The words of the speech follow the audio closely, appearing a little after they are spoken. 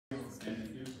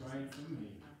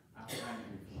Thank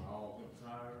you for all the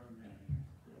fire and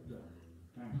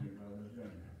thank you, Brother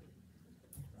Junior.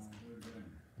 Brother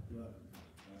Junior. Love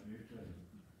You too.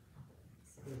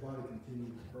 everybody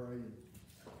continue to pray and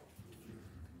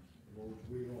the Lord's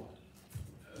will on.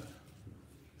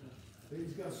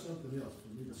 He's got something else for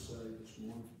me to say this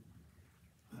morning.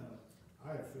 I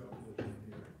have felt it in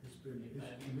here. To me, it's been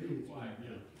good. I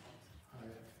have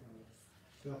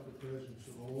felt the presence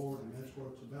of the Lord, and that's what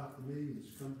it's about to me.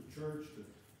 It's come to church to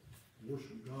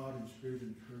worship God in spirit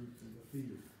and truth, and to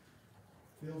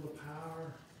feel the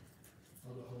power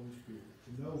of the Holy Spirit,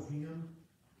 to know Him,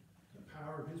 the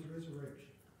power of His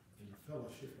resurrection, and the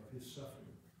fellowship of His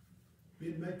suffering,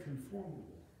 being made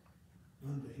conformable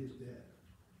unto His death.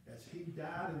 As He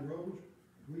died and rose,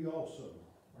 we also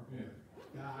are going to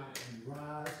die and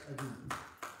rise again.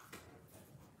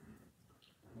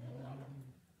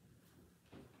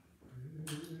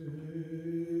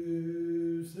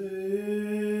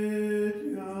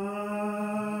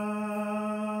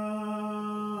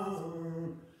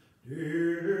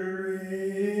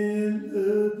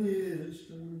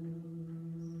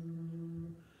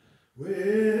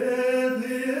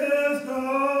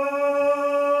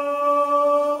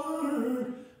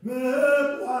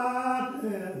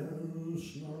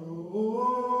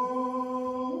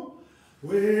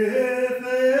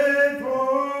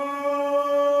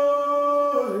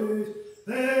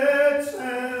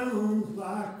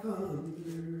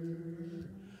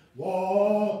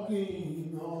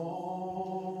 Walking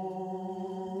on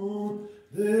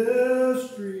the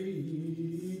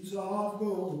streets of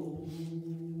gold,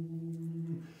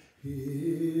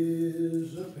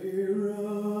 His appearance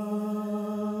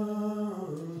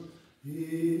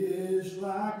is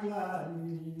like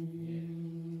lightning,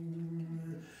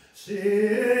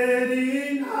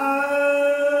 sitting high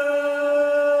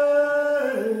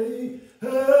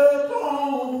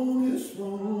upon His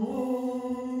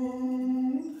throne,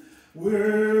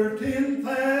 where 10,000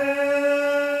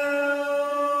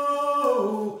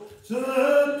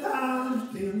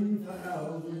 times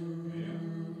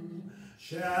 10,000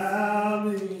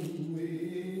 shouting,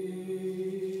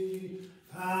 we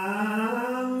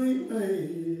finally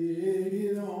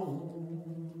made it on.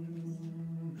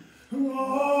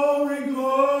 Glory,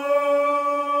 glory,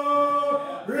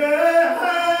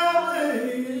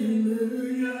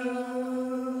 hallelujah.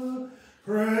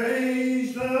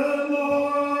 Praise the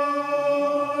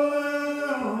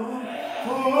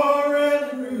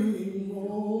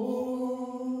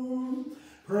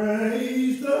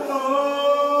praise the holy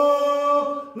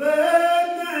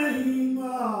name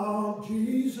of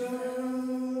Jesus.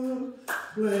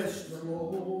 Bless the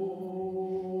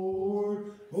Lord,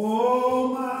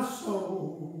 oh my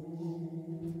soul.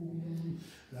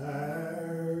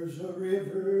 There's a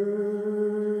river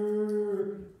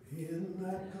in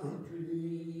that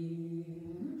country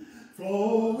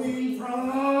flowing from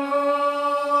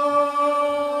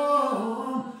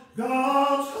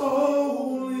God's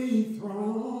holy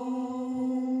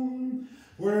throne,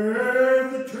 where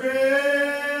the tree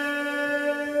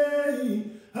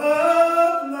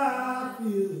of life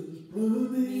is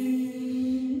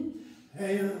blooming,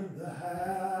 and the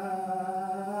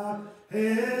half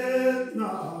has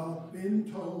not been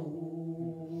told.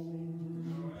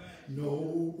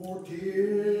 No more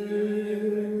tears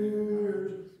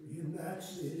in that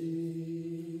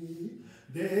city.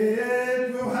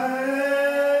 Dead will have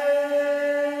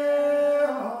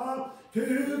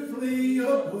to flee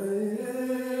away.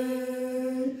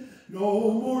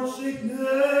 No more sickness,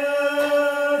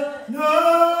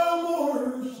 no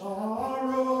more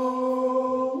sorrow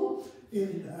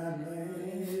in that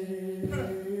land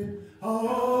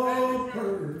of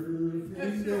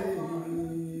perfect day.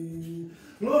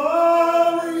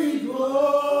 Glory,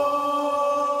 glory,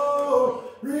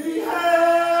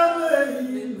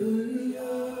 hallelujah.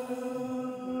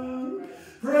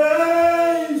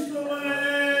 Praise the Lamb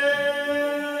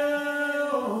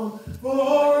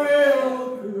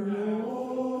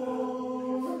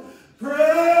forevermore.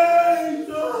 Praise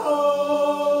the holy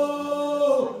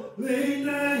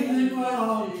name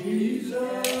of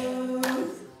Jesus.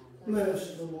 Bless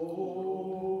the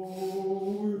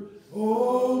Lord,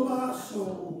 oh my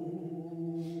soul.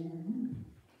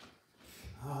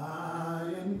 I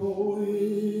am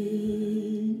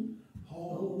going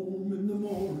home in the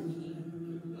morning,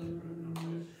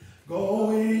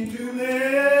 going to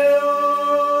live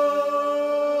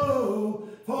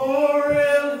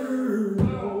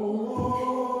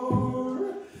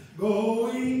forevermore,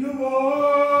 going to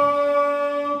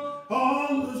walk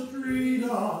on the street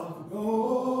of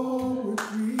gold with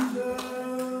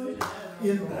Jesus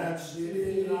in that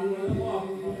city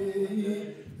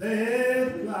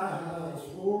that lies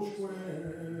foursquare.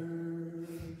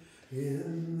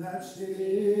 that city,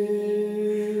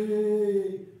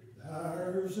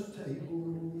 there's a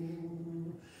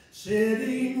table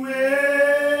sitting with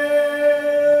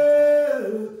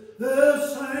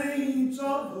the saints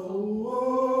of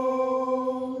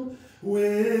old,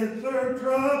 with their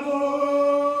trouble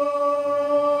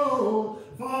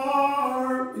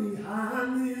far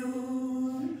behind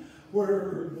them,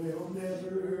 where they'll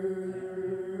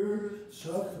never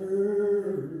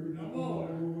suffer no more.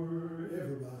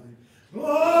 Everybody,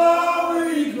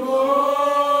 glory, glory,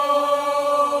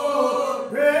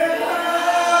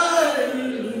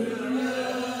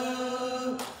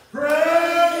 hallelujah.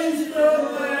 Praise the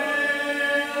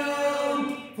Lamb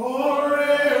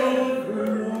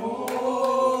forevermore.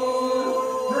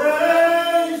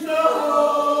 Praise the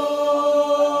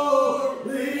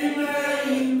holy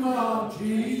name of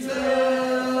Jesus.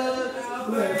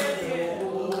 Bless the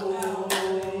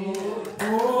Lord,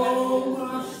 oh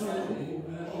my soul.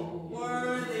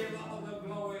 Worthy of all the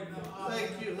glory and the honor.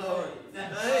 Thank you, Lord.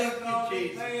 Thank you,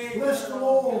 Jesus. Bless the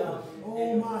Lord,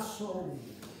 oh my soul.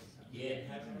 Yeah.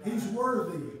 He's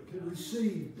worthy to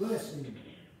receive blessing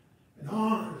and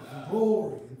honor and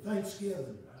glory and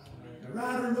thanksgiving. The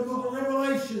writer in the book of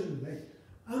Revelation,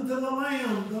 unto the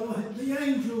Lamb, the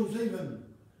angels even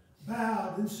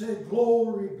bowed and said,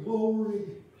 glory, glory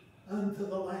unto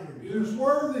the Lamb. Who's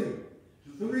worthy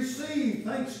to receive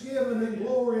thanksgiving and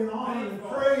glory and honor and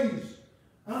praise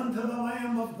unto the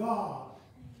Lamb of God,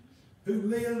 who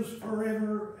lives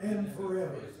forever and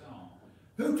forever.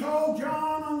 Who told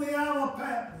John on the Isle of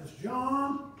Patmos,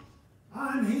 John,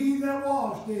 I'm he that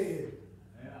was dead.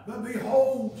 But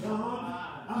behold, John,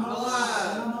 I'm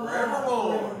alive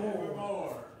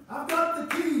forevermore. I've got the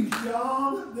keys,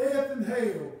 John, of death and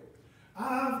hell.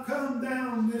 I've come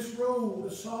down this road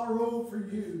of sorrow for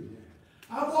you.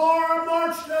 I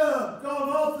marched up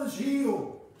Golgotha's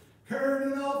hill, carried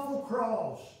an awful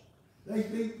cross. They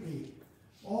beat me.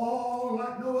 Oh,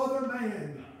 like no other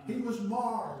man, he was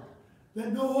marred.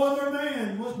 That no other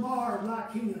man was marred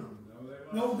like him.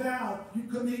 No doubt you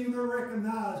couldn't even have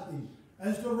recognized him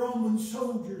as the Roman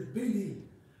soldiers beat him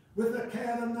with a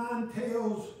cat of nine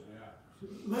tails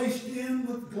laced in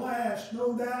with glass,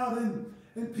 no doubt, and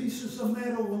pieces of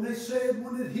metal. And they said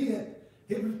when it hit,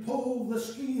 it would pull the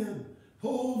skin,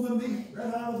 pull the meat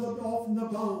right out of off the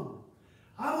bone.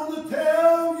 I want to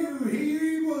tell you,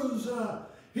 he was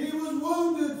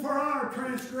wounded for our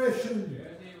transgression.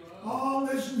 Oh,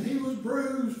 listen, he was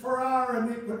bruised for our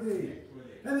iniquity.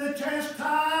 And the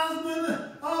chastisement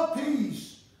of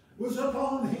peace was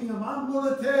upon him. I'm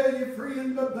going to tell you,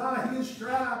 friend, but by his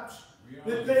stripes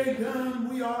that they done,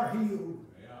 we are healed.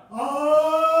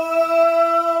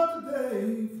 Oh,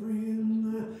 today,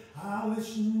 friend,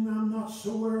 listen, I'm not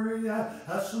so worried.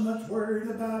 I'm so much worried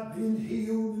about being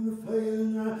healed in the flesh.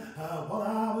 What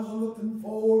I was looking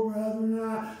for, brethren,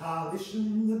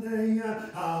 listen today,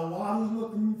 I was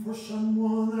looking for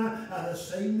someone to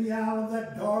save me out of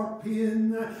that dark pit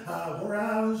where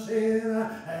I was in,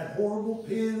 that horrible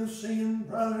pit of sin,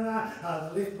 brother.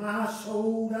 Lift my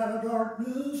soul out of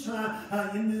darkness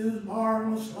into his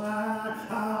marvelous light.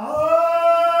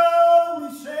 Oh,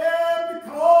 he said,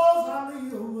 because I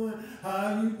live,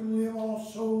 you can live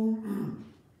also.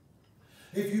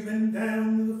 If you've been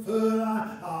down to the foot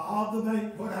of the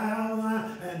banquet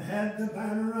house and had the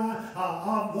banner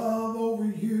of love over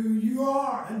you, you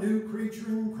are a new creature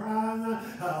in Christ.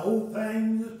 Old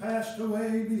things have passed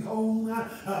away, behold,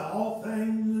 all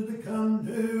things have become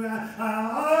new.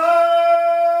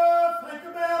 Think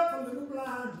about the little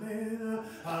blind man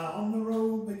on the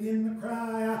road begin to cry,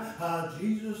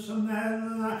 Jesus of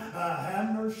Nazareth,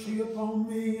 have mercy upon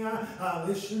me.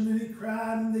 Listen, and he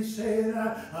cried, and they said,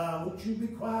 won't you be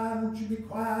quiet, won't you be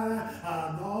quiet?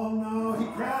 No, he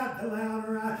cried the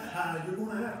louder. You're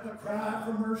going to have to cry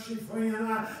for mercy, friend.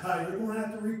 You're going to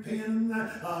have to repent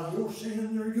of your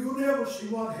sin, or you'll never see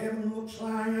what heaven looks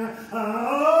like.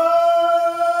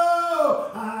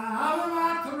 I'm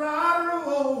like the rider of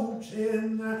old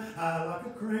sin, like a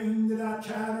crane that I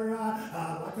chatter,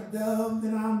 like a dove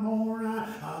that I mourn.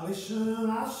 Listen,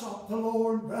 I sought the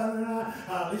Lord, brother.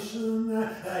 Listen,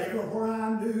 everywhere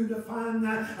I do to find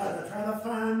to try to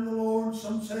find the Lord.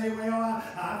 Some say, well,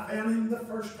 I found him the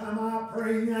first time I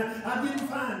prayed. I didn't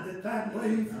find it that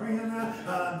way, friend.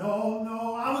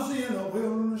 No, I was in a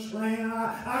wilderness land.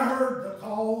 I heard the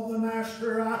call of the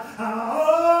Master. But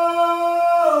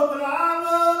I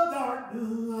love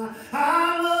darkness.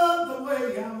 I love the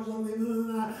way I was living.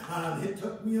 It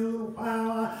took me a little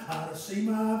while to see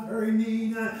my very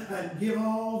need and give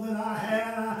all that I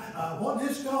had. What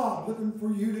is God looking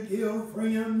for you to give,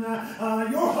 friend?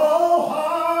 Your whole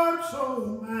heart,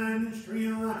 soul, mind, and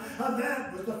strength.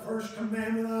 That was the first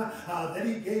commandment that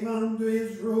he gave unto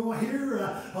Israel.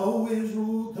 Hear, O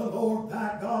Israel, the Lord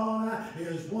thy God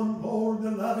is one Lord,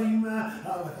 to love him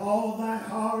with all thy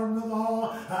heart and with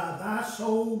all thy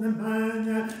soul and mind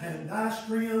and thy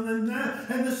strength.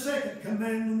 And the second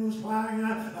commandment was like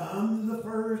unto the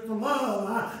first, to love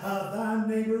thy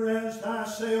neighbor as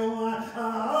thyself.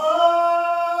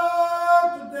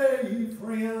 Today,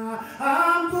 friend,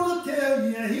 I'm going to tell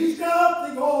you, he's got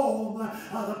the oil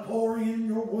to pour in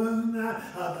your wound,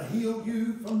 to heal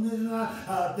you from this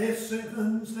death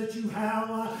sentence that you have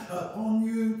upon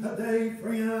you today,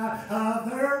 friend.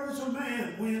 There was a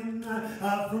man went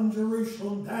from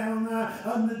Jerusalem down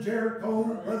unto Jericho,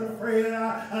 Brother Fred,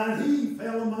 and he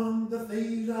fell among the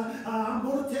thieves. I'm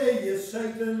going to tell you,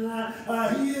 Satan,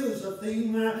 he is a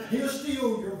thief. He'll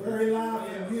steal your very life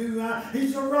from you.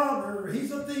 He's a robber.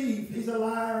 He's a thief. He's a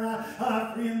liar.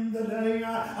 Friend, today,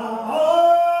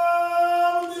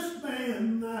 this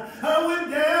man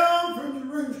went down from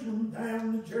Jerusalem down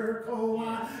to Jericho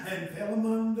and fell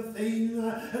among the thieves,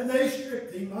 and they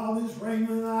stripped him of his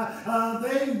raiment.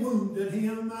 They wounded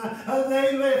him.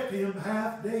 They left him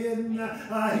half dead.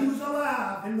 He was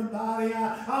alive in the body.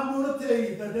 I'm going to tell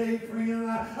you today, friend,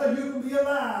 you can be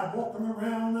alive walking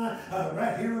around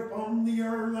right here upon the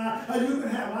earth. You can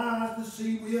have eyes to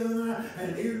see with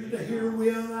and ears to hear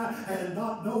with and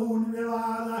not know and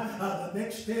realize the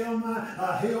next step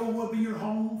hell will be your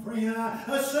home, friend.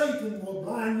 Satan will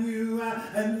blind you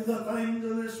and the things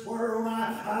of this world.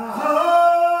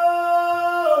 Oh,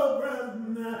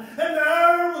 brethren, and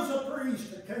there was a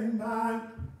priest that came by.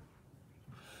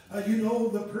 You know,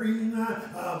 the priest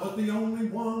was the only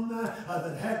one that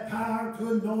had power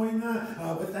to anoint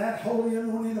with that holy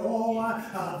anointed oil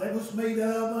that was made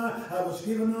of, was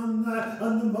given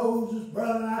unto Moses,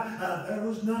 brother. There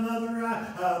was none other.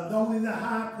 Only the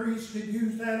high priest could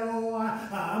use that oil.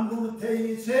 I'm going to tell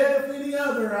you, it said if any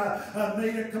other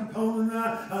made a component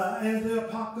as the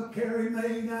apothecary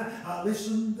made,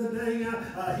 listen today,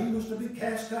 he was to be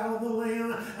cast out of the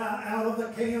land, out of the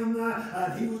can,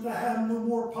 he was to have no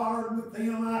more power with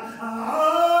them.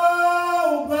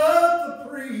 Oh, but the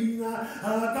priest,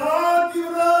 God give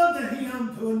it unto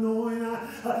him to anoint.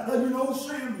 You know,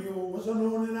 Samuel was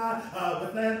anointed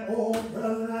with that oil,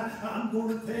 brother. I'm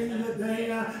going to tell you today,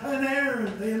 and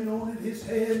Aaron, they anointed his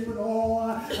head with oil,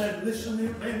 and listen,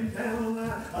 it ran down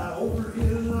over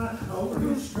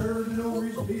his skirt and over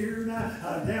his beard,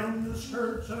 down the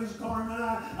skirts of his garment,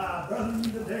 brother,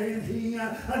 today, and he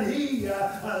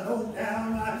no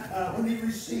doubt, when he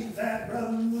received that,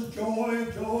 brother, was joy,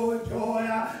 joy, joy.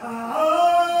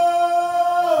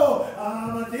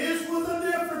 But this was a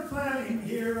different thing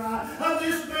here.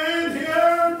 This man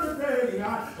here today,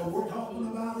 we're talking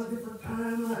about a different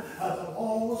time. The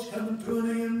law was coming to an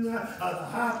end. The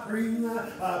high priest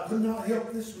could not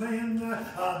help this man.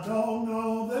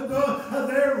 No,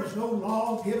 there was no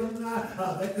law given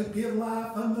that could give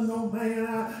life unto no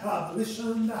man.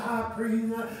 Listen, the high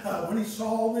priest, when he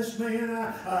saw this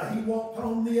man, he walked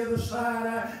on the other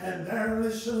side, and there,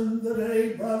 listen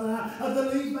today, brother, the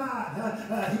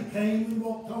Levite, he came and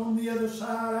walked on the other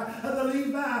side. The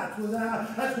Levites was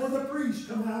out. That's where the priests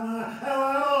come out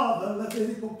of the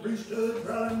Levitical priesthood,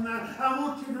 brother. I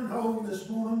want you to know this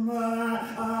morning, brother.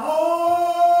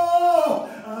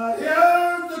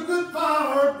 Here's the good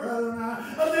part, brother.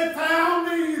 They found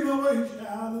me in the waste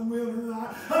out in the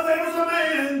wilderness. There was a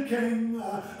man came,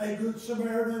 a good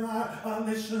Samaritan.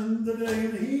 Listened today,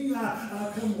 and he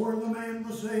come where the man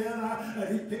was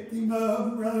dead. He picked him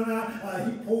up, brother.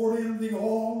 He poured in the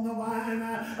oil and the wine.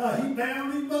 He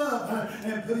bound him up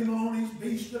and put him on his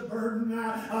beast of burden.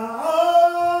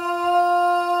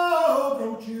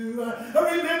 Don't you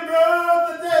remember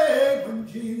the day when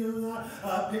Jesus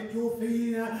picked your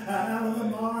feet out of the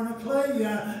barn of clay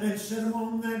and set them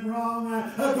on that rock?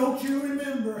 Don't you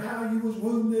remember how you was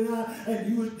wounded and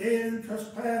you was dead and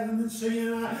trespassing and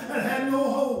sin and had no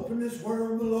hope in this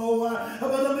world below?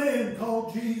 But a man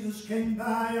called Jesus came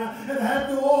by and had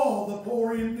the oil to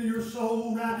pour into your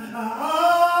soul.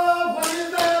 What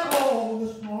is that oil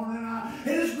this morning?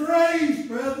 It is grace,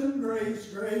 brethren, grace,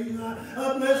 grace.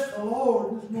 Bless the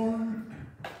Lord this morning.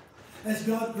 Has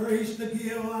got grace to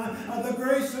give, the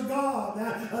grace of God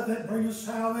that brings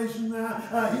salvation. He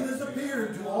has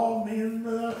appeared to all men,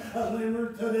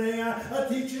 today,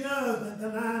 teaching us that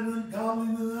denying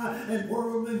ungodliness and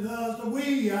worldly lust,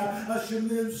 we should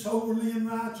live soberly and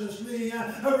righteously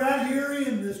right here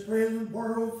in this present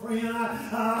world, friend.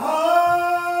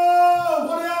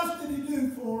 What else did he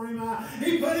do for him?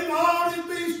 He put him on his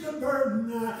beast of burden.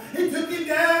 He took him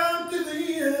down to the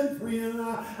end,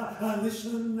 friend.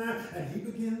 Listen, and he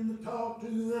began to talk to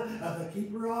the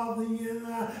keeper of the inn.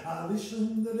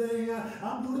 Listen today,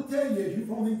 I'm going to tell you,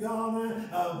 you've only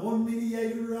got one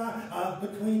mediator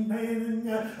between man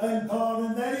and God,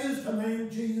 and that is the man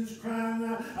Jesus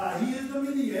Christ. He is the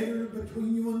mediator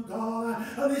between you and God.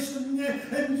 Listen,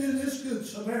 and this good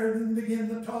Samaritan began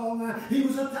to talk. He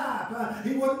was a type.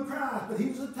 He wasn't Christ, but he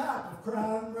was a type of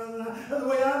Christ, brother. The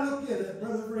way I look at it,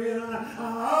 brother Fred,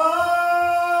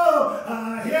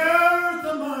 here's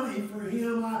the money for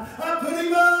him. I put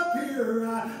him up here,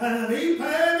 and he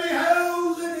paid me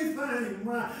how's anything.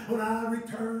 When I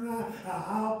return,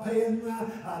 I'll pay him.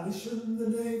 Listen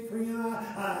today, friend.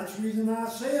 That's the reason I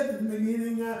said in the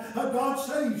beginning, God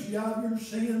saves you of your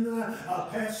sin,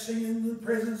 past sin and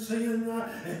present sin,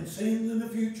 and sins in the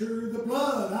future. The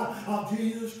blood of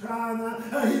Jesus Christ,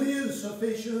 it is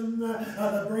sufficient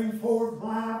to bring forth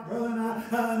life, brother.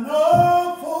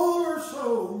 No fool or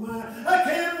soul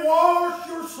can wash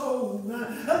your soul.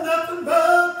 Nothing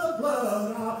but the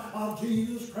blood of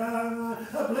Jesus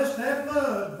Christ. Bless that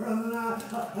blood, brother.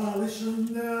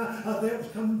 Listen, that was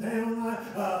come down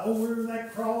over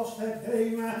that cross that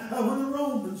day when the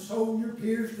Roman soldier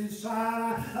pierced his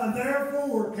side.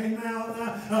 Therefore came out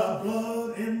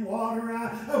blood and water.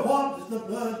 What does the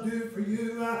blood do for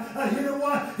you? You know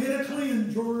what? It'll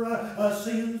cleanse your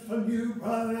sins from you,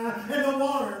 brother. And the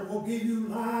water will give you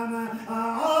life.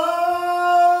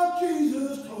 Oh,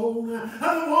 Jesus told the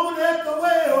woman at the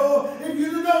well, if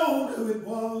you'd known who it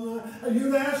was,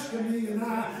 you'd ask me, and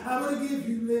I'm going to give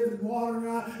you living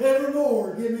water.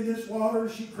 Evermore, give me this water,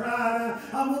 she cried.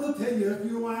 I'm going to tell you, if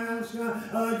you ask,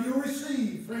 you'll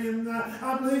receive, friend.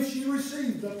 I believe she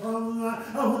received the promise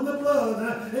when the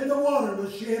blood and the water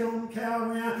was shed on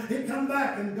Calvary. It come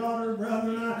back and got her,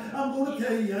 brother. I'm going to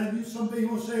tell you, some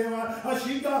people say,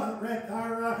 she got it right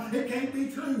there. It can't be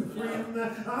true, friend.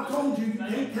 I told you, you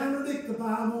can't contradict the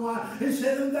Bible. It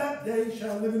said, in that day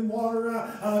shall living water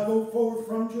go forth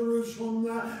from Jerusalem,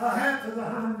 half to the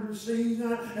 100 seas,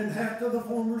 and half to the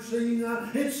former seas.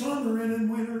 In summer and in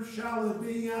winter shall it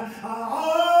be.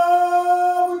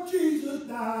 Oh, Jesus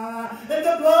died, and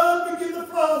the blood began to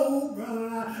flow,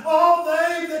 brother. All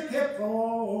they that kept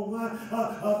on,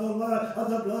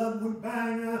 the blood would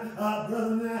bang,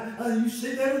 brother. You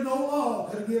see, there was no law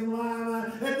could give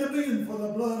life, and the being for the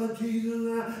blood of Jesus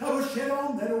was shed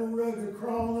on that old rugged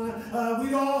cross.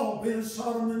 We'd all been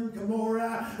Sodom and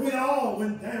Gomorrah. We'd all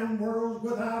went down worlds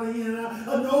without end.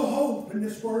 No hope in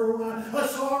this world.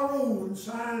 Sorrow and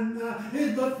sign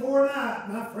is but for a night,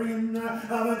 my friend.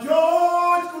 But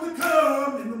joy's going to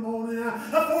come in the morning.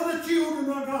 For the children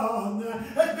of God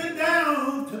has been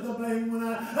down to the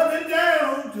banquet. Have been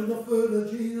down to the foot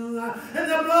of Jesus.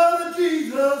 And the blood of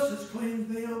Jesus has cleansed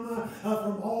them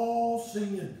from all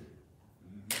sin.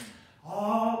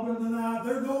 Oh, brother,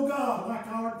 there's no God like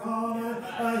our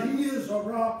God. He is a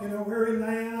rock in a weary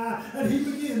land. And he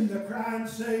began to cry and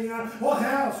say, what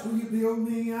house will you build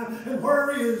me? And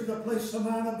where is the place of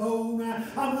mine abode?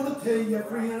 I'm going to tell you,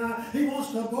 friend, he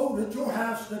wants to abode at your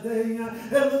house today.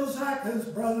 And little Zacchaeus,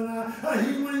 brother,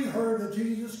 when he heard of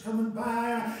Jesus coming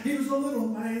by, he was a little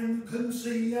man who couldn't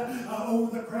see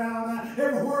over the crowd.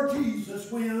 Everywhere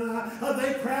Jesus went,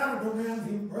 they crowded around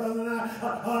him, brother.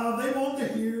 They wanted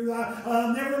to hear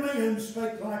never man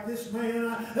spake like this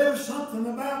man. There was something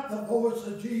about the voice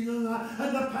of Jesus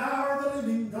and the power of the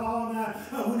living God.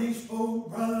 When he spoke,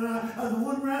 brother, the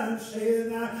one writer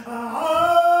said,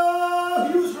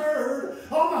 he was heard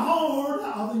on the horn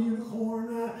of the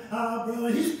unicorn. Brother,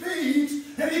 he speaks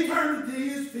and eternity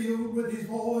is filled with his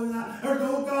voice. There's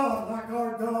no God like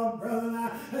our God,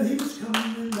 brother. And he was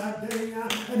coming in that day,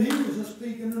 and he was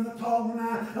speaking and talking.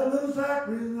 Little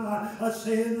Zachary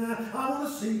said, I want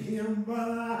to see him,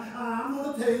 brother. I'm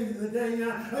going to tell you the day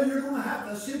you're going to have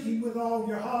to seek him with all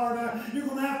your heart. You're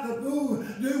going to have to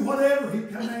do whatever he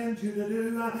commands you to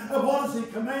do. What has he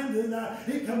commanded?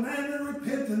 He commanded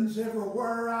repentance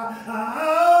everywhere.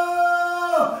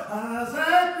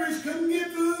 Zachary couldn't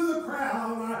get through the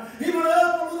crowd. He went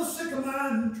up a little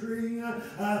sycamore tree.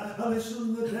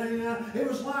 Listen, the day it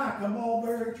was like a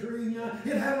mulberry tree.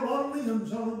 It had a lot of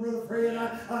limbs on it, Brother Fred.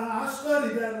 I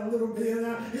studied that a little bit.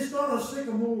 It's not a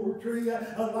sycamore tree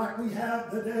like we have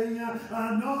today.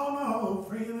 No,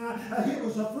 friend. It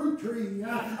was a fruit tree.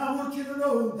 I want you to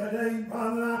know today,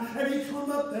 brother. And he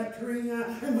climbed up that tree.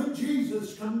 And when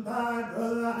Jesus come by,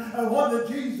 brother, what did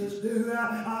Jesus do?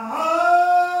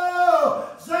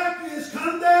 Zacchaeus,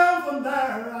 come down from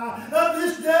there.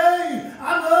 This day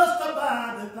I must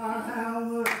abide at thy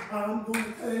house. I'm going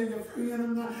to tell you,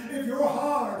 friend, if your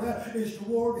heart heart is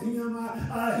toward Him.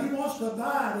 He wants to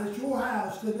abide at your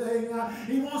house today.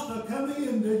 He wants to come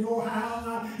into your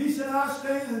house. He said, I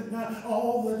stand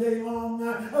all the day long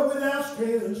with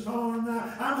outstretched arm.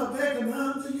 I'm a beckon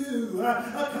unto you.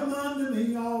 Come unto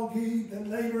me, all ye that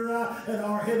labor and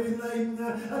are heavy laden.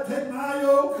 Take my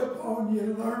yoke upon you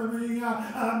and learn of me.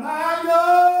 My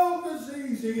yoke is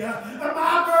easy,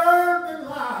 my burden is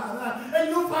light, and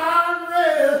you'll find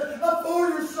rest for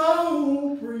your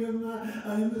soul, friend.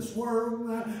 In this world,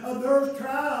 there's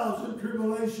trials and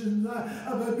tribulations,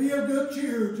 but be of good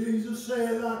cheer. Jesus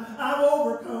said, I've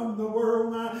overcome the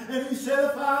world. And He said,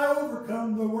 if I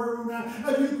overcome the world,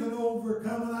 you can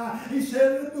overcome it. He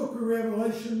said in the book of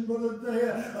Revelation, Brother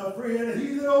friend,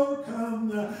 he that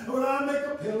overcomes, when I make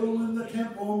a pillow in the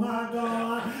temple, my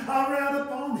God, I write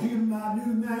upon him my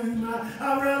new name.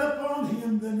 I write upon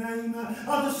him the name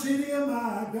of the city of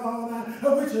my God,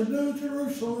 which is New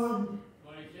Jerusalem.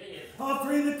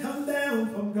 Offering to come down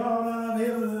from God out of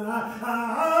heaven.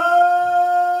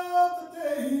 And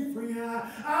today, friend,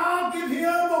 I'll give him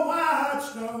a white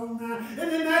stone.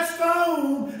 And in that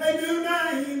stone, a new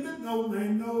name that no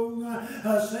man knows,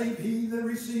 save he that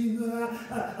received.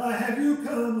 Have you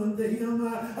come unto him?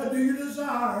 Do you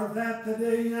desire that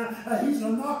today? He's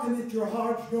knocking at your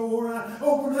heart's door.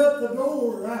 Open up the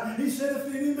door. He said,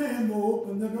 if any man will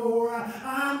open the door,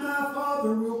 I and my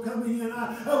Father will come in.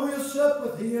 We'll sup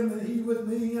with him and he with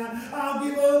me. I'll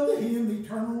give unto him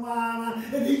eternal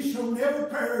life, and he shall never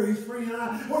perish, friend.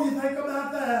 What do you think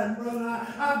about that, brother?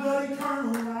 I've got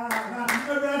eternal life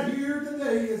right here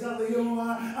today as I live.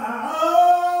 What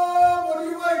are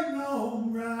you waiting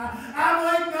on, brother? I'm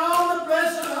waiting on the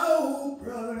blessed hope,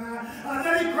 brother.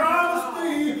 That he promised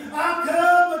me I'll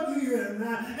come again,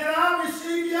 and I'll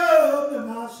receive you unto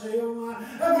myself.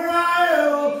 And where I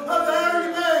am, there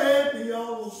you may be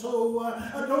also.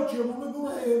 Don't you want to go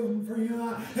to heaven,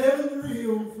 friend? Heaven's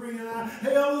real, friend.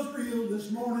 Hell is real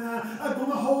this morning. I'm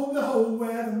going to hold the whole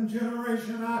Adam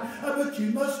generation. But you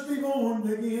must be born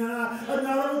again.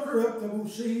 Not of a corruptible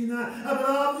seed, but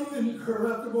of the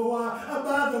incorruptible.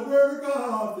 By the word of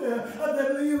God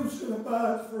that lives and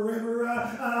abides forever.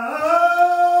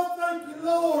 Oh, thank you,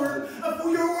 Lord, for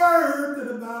your word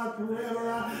that abides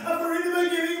forever. For in the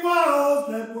beginning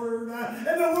was that word,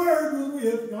 and the word was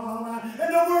with God,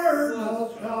 and the word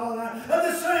was God.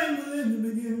 The same was in the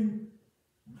beginning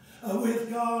with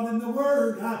God, and the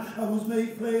Word was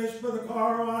made flesh for the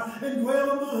car and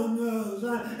dwelt among us,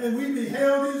 and we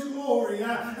beheld His glory,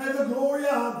 and the glory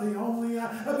of the only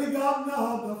begotten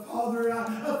of the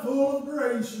Father, full of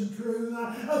grace and truth.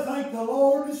 Thank the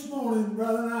Lord this morning,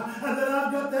 brother, that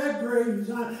I've got that grace,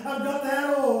 I've got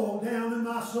that oil down in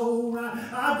my soul,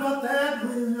 I've got that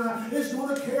grace. It's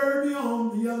going to carry me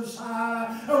on the other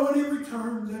side when He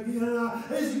returns again.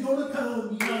 Is He going to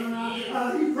come,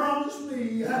 brother? He promised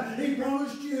me. He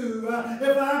promised you,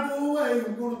 if I go away,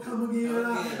 I'm going to come again.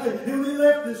 And we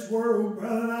left this world,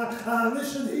 brother.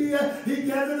 Listen, he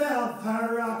gathered out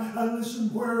there. Listen,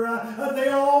 where they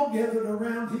all gathered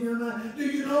around him. Do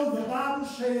you know the Bible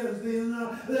says then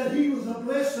that he was a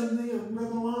blessing them,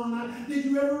 Brother Lon? Did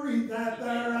you ever read that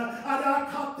there? I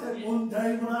caught that one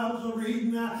day when I was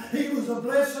reading. He was a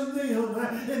blessing them,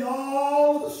 and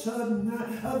all of a sudden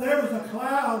there was a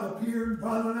cloud appeared,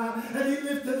 brother, and he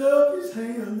lifted up his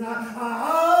hand.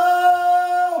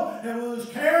 And was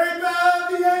carried by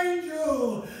the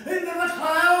angel into the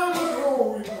cloud of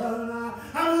glory, brother.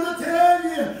 I want to tell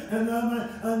you,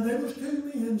 and there was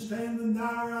two men standing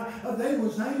there. They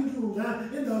was angels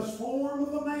in the form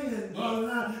of a man,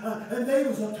 brother. And they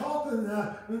was talking.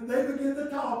 They began to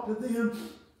talk to them.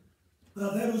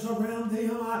 That was around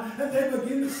them, and they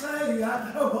begin to say,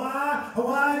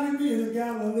 why you being a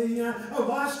Galilean?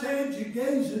 Why stand you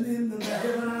gazing into the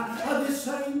heaven? This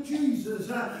same Jesus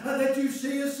that you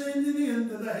see ascending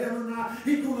into the heaven,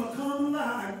 He's going to come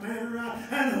like manner.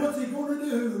 And what's He going to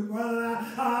do, brother?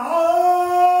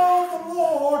 Oh, the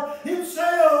Lord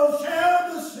Himself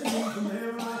shall descend from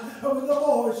heaven with the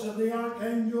voice of the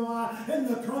archangel and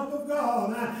the trump of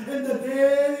God, and the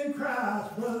dead in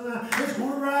Christ, brother, is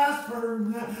going to rise first. For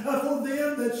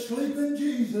them that sleep in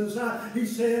Jesus, He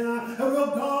said,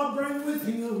 will God bring with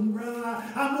Him, brother?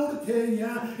 I'm going to tell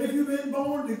you, if you've been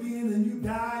born again and you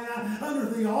die under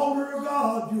the altar of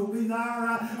God, you'll be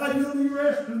there. You'll be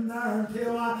resting there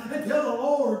until the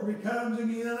Lord returns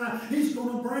again. He's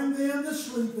going to bring them to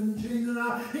sleep in Jesus.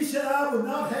 He said, I would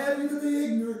not have you to be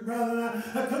ignorant, brother,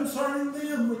 concerning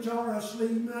them which are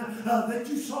asleep, that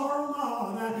you sorrow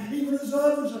not, even as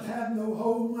others that have no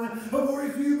hope. For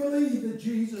if you believe that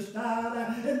Jesus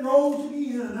died and rose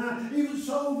again, again. Even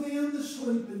so then the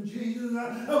sleeping Jesus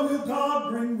will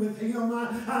God bring with him.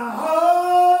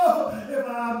 Oh, if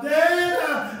I'm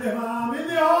dead, if I'm in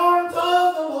the arms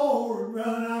of the Lord,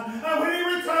 brother, when he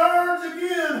returns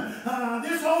again,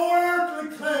 this old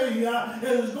earthly clay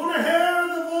is going to hear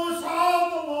the voice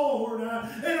of the Lord,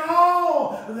 and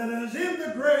all that is in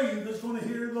the grave is going to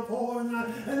hear the voice,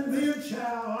 and then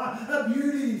shall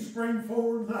beauty spring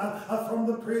forth from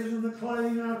the prison of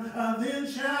clay, then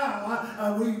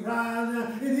shall we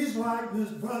rise in his likeness,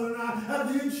 brother,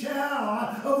 then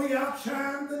shall we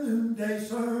outshine the noonday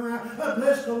sun.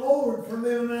 Bless the Lord for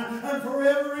living and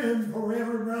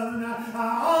forever, brother.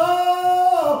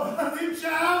 Oh, then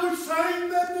shall we sing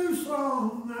that new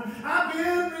song. I've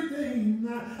been redeemed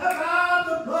by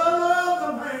the blood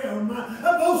of the Lamb,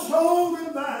 both soul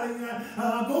and body.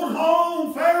 I'm going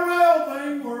home, farewell,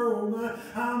 vain world.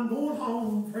 I'm going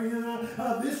home, friend.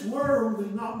 This world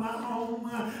is not my home.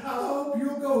 I hope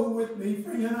you'll go with me,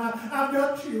 friend. I've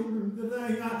got children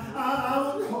today.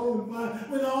 I would hope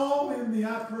with all in me,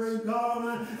 I pray,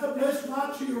 God, bless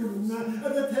my children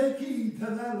that take heed to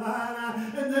that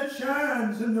light and that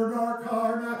shines in their dark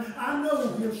heart. I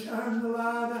know he'll shine the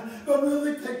light, but will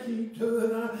they take heed to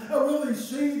it? Will they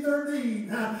see their need?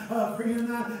 Friend,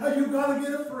 you've got to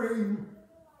get afraid.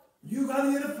 You got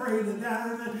to get afraid of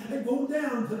dying and go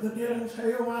down to the devil's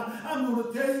hell. I'm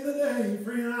going to tell you today,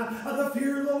 friend, the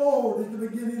fear of the Lord is the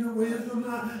beginning of wisdom.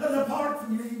 Apart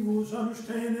from evil is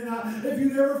understanding. If you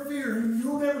never fear him,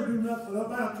 you'll never do nothing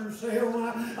about yourself.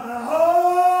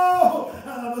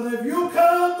 But if you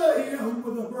come to him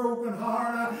with a broken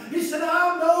heart, he said,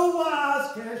 I'll no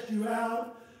wise cast you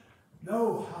out.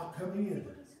 No, I'll come in.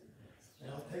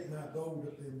 And I'll take my gold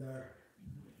up in there,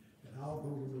 and I'll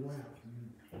go to the well.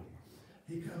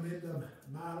 He come into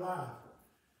my life,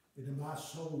 into my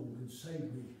soul, and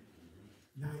saved me.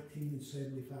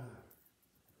 1975.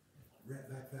 Right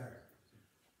back there.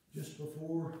 Just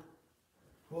before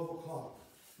 12 o'clock,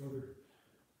 Brother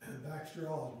Baxter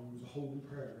Osborne was a holy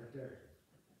prayer right there.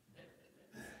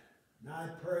 And I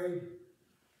prayed,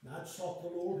 and I'd sought the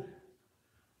Lord,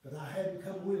 but I hadn't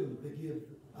come willing to give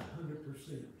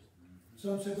 100%.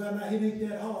 Some said, well, now it ain't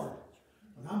that hard.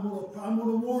 But I'm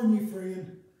gonna warn you,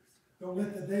 friend. Don't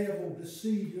let the devil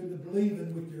deceive you into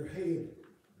believing with your head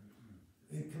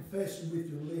and confessing with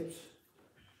your lips.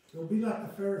 Don't be like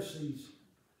the Pharisees.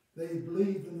 They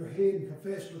believed in their head and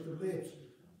confessed with their lips.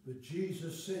 But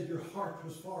Jesus said, your heart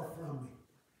was far from me.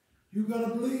 You've got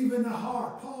to believe in the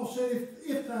heart. Paul said,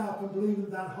 if thou can believe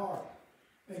in thy heart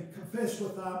and confess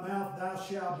with thy mouth, thou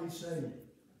shalt be saved.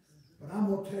 But I'm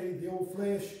going to tell you, the old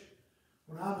flesh,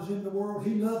 when I was in the world,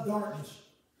 he loved darkness.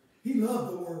 He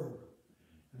loved the world.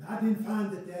 And I didn't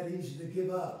find it that easy to give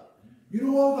up. You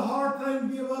know what the hard thing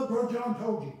to give up? Brother John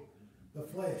told you. The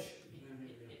flesh.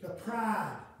 The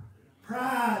pride.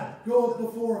 Pride goes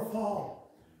before a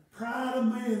fall. Pride of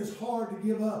man is hard to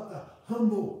give up. To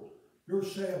humble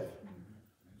yourself.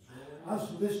 I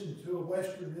was listening to a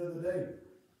Western the other day.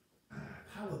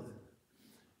 Paladin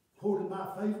quoted my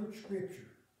favorite scripture.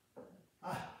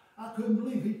 I couldn't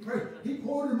believe he prayed. He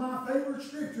quoted my favorite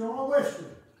scripture on a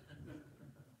Western.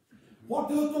 What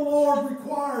does the Lord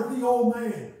require of the old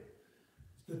man?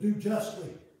 To do justly,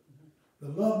 to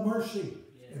love mercy,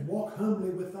 and walk humbly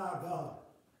with thy God.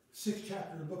 6th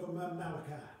chapter of the book of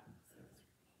Malachi.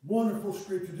 Wonderful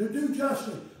scripture. To do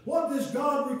justly. What does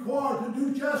God require to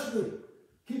do justly?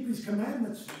 Keep his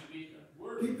commandments.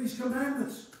 Keep his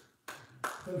commandments.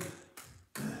 To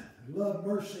love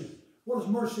mercy. What does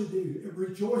mercy do? It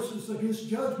rejoices against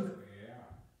judgment.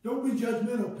 Don't be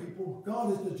judgmental, people.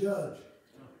 God is the judge.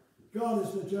 God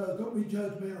is the judge. Don't be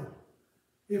judgmental.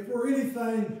 If we're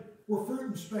anything, we're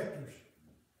fruit inspectors.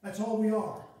 That's all we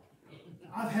are.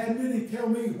 I've had many tell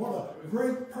me what a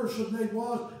great person they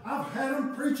was. I've had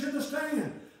them preach in the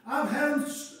stand. I've had them,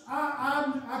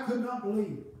 I could not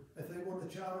believe that they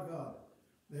weren't a child of God.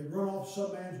 They run off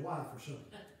some man's wife or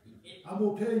something. I'm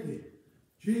going to tell you,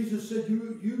 Jesus said,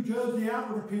 you judge the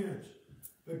outward appearance,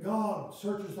 but God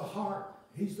searches the heart.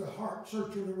 He's the heart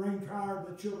searcher, the ring trier of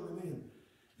the children of men.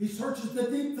 He searches the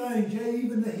deep things, yea,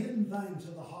 even the hidden things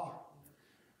of the heart.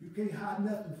 You can't hide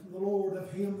nothing from the Lord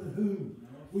of him and whom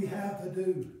we have to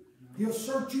do. He'll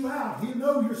search you out. He'll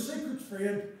know your secrets,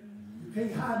 friend. You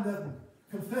can't hide nothing.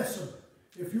 Confess them.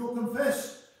 If you'll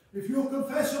confess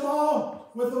them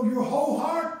all with your whole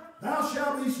heart, thou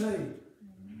shalt be saved.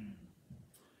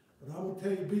 But I will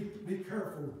tell you, be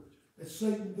careful that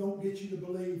Satan don't get you to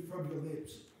believe from your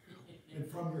lips and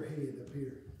from your head up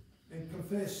here. And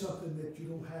confess something that you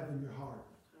don't have in your heart.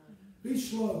 Be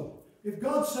slow. If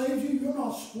God saves you, you're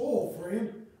not spoiled,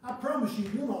 friend. I promise you,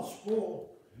 you're not spoiled.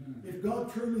 If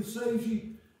God truly saves you,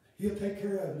 He'll take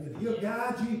care of you. He'll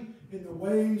guide you in the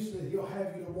ways that He'll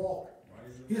have you to walk.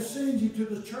 He'll send you to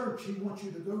the church He wants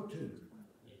you to go to.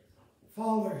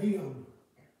 Follow Him.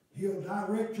 He'll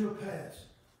direct your path.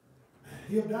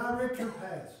 He'll direct your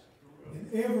path in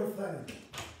everything.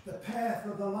 The path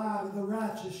of the light of the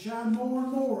righteous shine more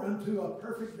and more unto a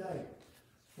perfect day,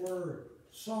 where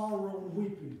sorrow and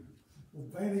weeping will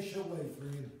vanish away,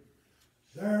 friend.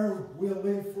 There we'll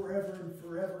live forever and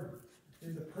forever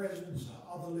in the presence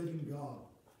of the living God.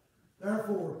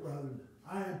 Therefore, brethren,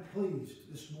 I am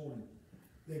pleased this morning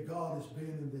that God has been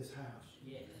in this house.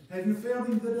 Yes. Have you felt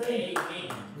Him today?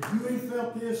 Amen. If you ain't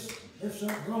felt this, there's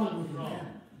something wrong with you, man.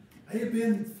 I have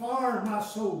been far in my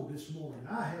soul this morning.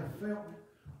 I have felt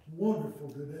wonderful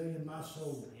today in my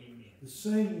soul. Amen. The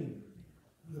singing,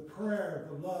 the prayer,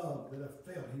 the love that I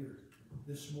felt here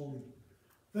this morning.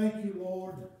 Thank you,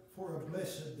 Lord, for a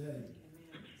blessed day.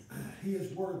 Amen. He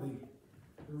is worthy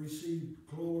to receive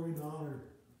glory and honor,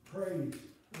 praise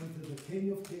unto the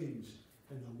King of Kings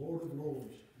and the Lord of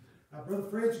Lords. Now, Brother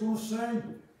Fred's going to sing,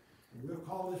 and we'll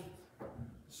call this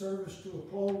service to a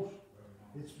close.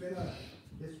 It's been a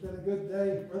good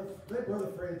day. Let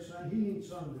Brother Fred sing. He ain't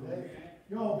sung today.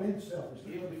 Y'all been selfish.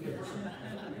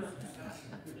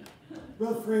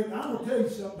 Brother Fred, I'm going to tell you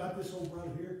something about this old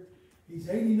brother here. He's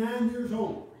 89 years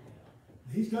old.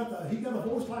 He's got a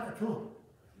voice like a trumpet.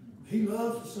 He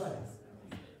loves to sing.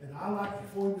 And I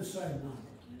like for him to sing one.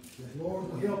 The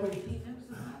Lord will help him.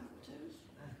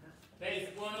 Page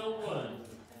 101.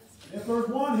 If there's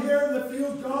one here that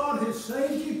feels God has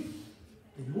saved you,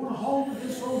 and you want to hold with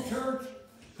this old church,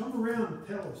 come around and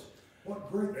tell us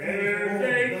what great things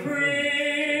There's a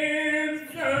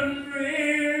crimson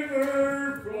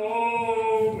river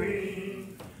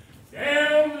flowing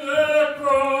down the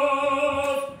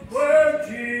cross where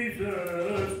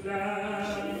Jesus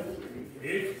died.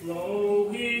 It's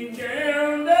flowing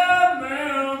down the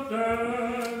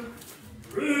mountain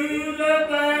through the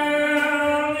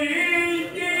valleys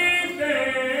deep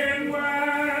and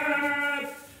wide.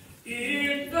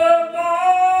 It's the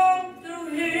balm to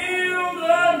heal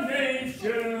the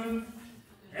nation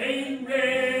and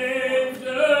raise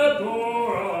the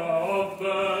poor of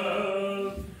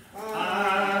love.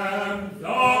 I'm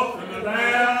talking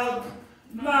about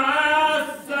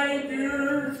my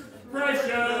Savior's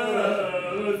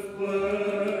precious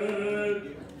blood,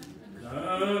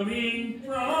 coming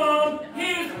from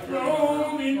His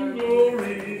throne in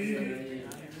glory,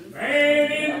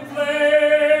 man in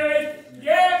flesh,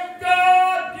 yet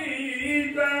God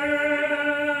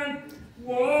divine,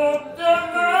 walked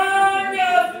among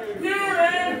us pure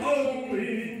and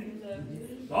holy,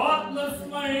 spotless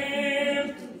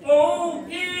Lamb, oh,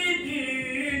 He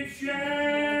did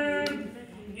shine.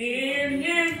 In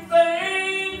His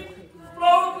veins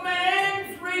flowed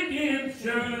man's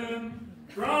redemption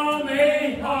from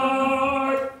a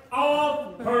heart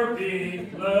of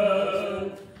perfect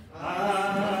love.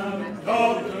 I'm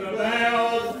talking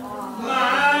about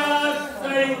my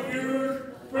Savior's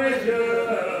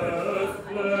precious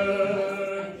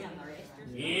blood.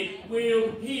 It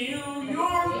will heal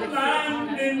your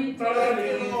blinding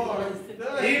body.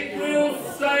 It will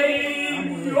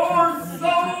save your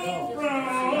soul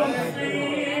from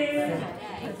sin.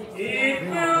 It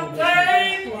will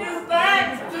take you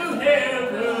back to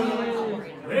heaven,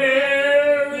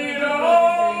 where it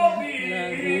all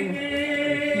begins.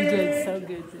 You did so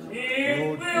good today.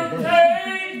 It will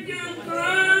take you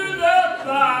through the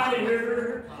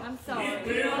fire. I'm sorry. It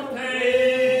will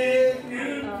take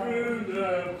you through the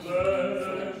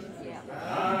blood.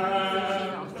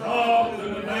 I'm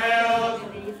talking about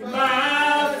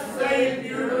my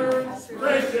Savior's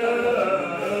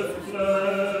precious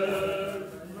blood.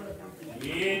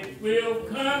 It will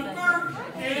comfort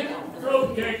and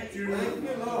protect you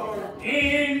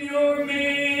in your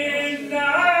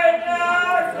midnight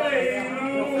hour.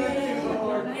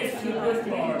 It's the good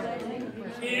part.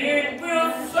 It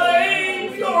will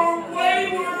save your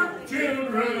wayward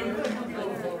children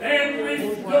and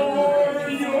restore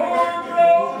your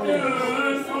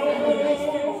broken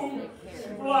soul.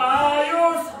 Fly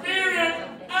your spirit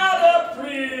out of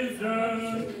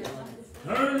prison.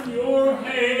 Turn your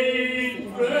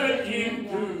hatred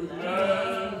into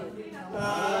love.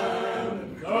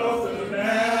 I'm talking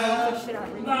about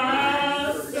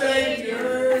my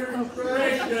Savior's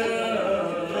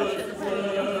precious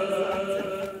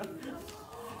blood.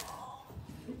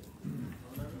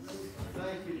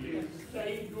 Thank you, Jesus.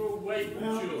 Save your wayward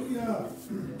Now, children. we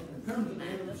come to the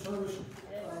end of the service.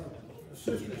 The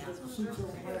sisters at the seats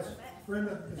on class,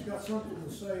 Brenda has got something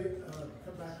to say.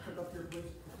 Come up here, please.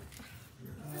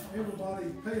 Everybody,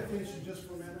 pay attention just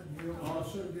for a minute, and you'll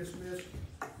soon dismiss.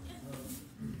 Come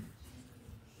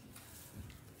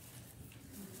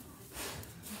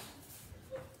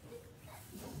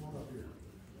on up here.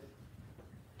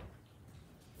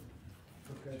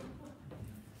 Okay.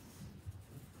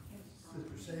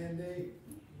 Sister Sandy,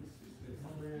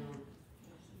 come around.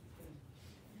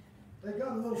 They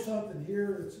got a little something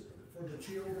here. It's for the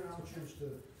children. I want you to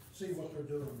see what they're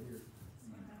doing here.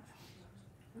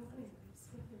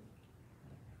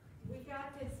 We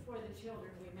got this for the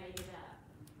children, we made it up.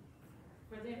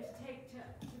 For them to take to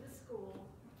the school.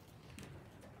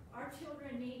 Our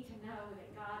children need to know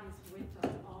that God is with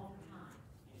them all the time.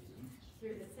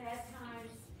 Through the sad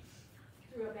times,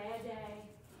 through a bad day,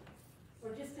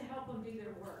 or just to help them do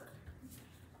their work.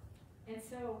 And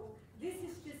so, this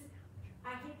is just,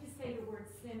 I hate to say the word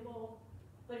simple,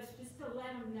 but it's just to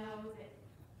let them know that,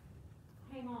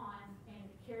 hang on, and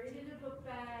carry it in their book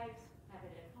bags, have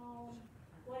it at home,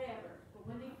 whatever. But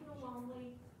when they feel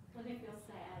lonely, when they feel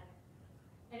sad,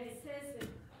 and it says that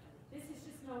this is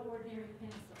just no ordinary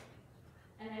pencil,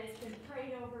 and that it's been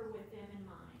prayed over with them in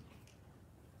mind.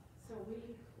 So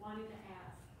we wanted to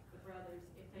ask the brothers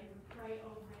if they would pray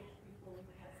over it before we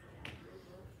pass it out.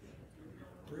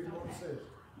 Read what it says.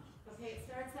 Okay, it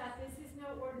starts out, this is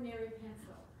no ordinary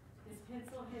pencil. This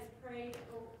pencil has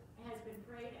been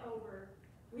prayed over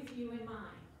with you in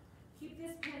mind. Keep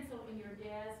this pencil in your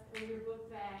desk or your book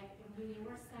bag, and when you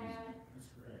are sad,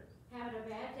 having a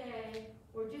bad day,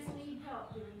 or just need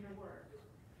help doing your work,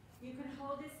 you can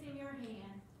hold this in your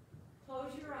hand,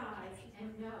 close your eyes,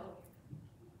 and know,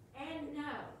 and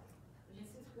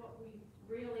this is what we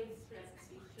really stress to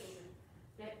these children,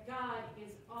 that God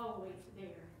is always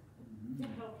there to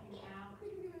help you out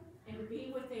and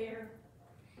be with there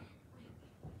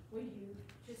when you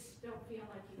just don't feel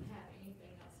like you have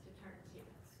anything else to turn to.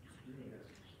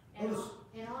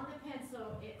 And on the pencil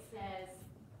it says,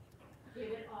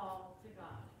 give it all to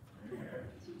God.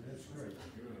 That's great.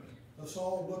 Let's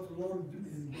all look to the Lord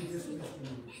and be dismissed.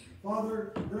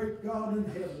 Father, great God in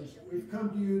heaven, we've come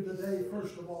to you today,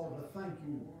 first of all, to thank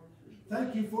you.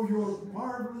 Thank you for your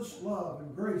marvelous love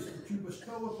and grace that you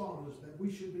bestow upon us, that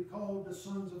we should be called the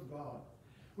sons of God.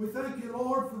 We thank you,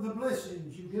 Lord, for the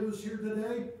blessings you give us here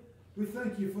today. We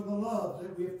thank you for the love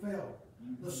that we have felt,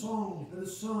 the song that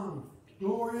is sung.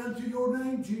 Glory unto your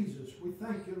name, Jesus. We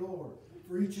thank you, Lord,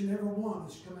 for each and every one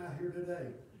that's come out here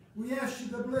today. We ask you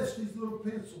to bless these little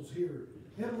pencils here.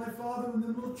 Heavenly Father, when the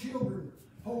little children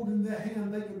hold in their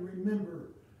hand, they can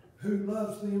remember who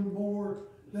loves them more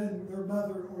than their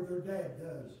mother or their dad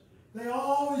does. They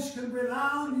always can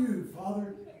rely on you,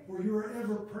 Father, for you are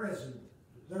ever present.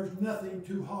 There's nothing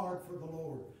too hard for the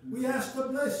Lord. We ask the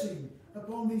blessing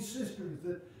upon these sisters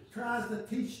that tries to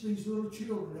teach these little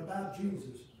children about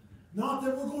Jesus. Not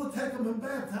that we're going to take them and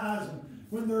baptize them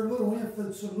when they're little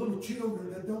infants and little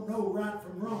children that don't know right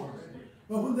from wrong.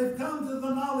 But when they've come to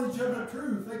the knowledge of the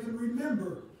truth, they can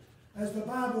remember, as the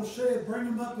Bible said, bring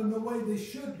them up in the way they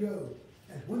should go.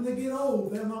 And when they get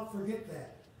old, they'll not forget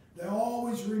that. They'll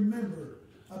always remember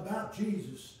about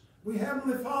Jesus. We,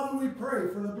 Heavenly Father, we pray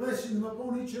for the blessing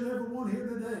upon each and every one here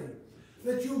today,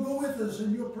 that you'll go with us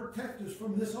and you'll protect us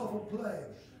from this awful plague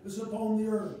that's upon the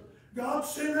earth. God,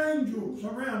 send angels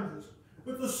around us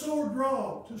with the sword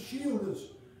drawn to shield us.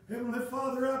 Heavenly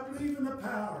Father, I believe in the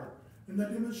power and the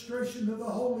demonstration of the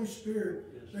Holy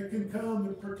Spirit that can come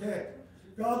and protect.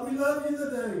 God, we love you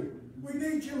today. We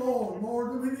need you, Lord, more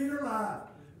than we need our life.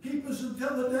 Keep us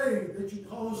until the day that you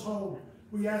call us home.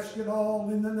 We ask it all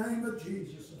in the name of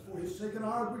Jesus. And for his sake and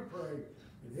ours we pray.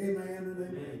 And amen and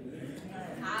amen.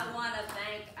 I want to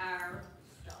thank our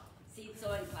seat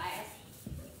sewing class,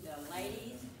 the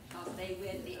ladies, because they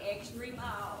went the extra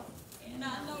mile. And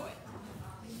I know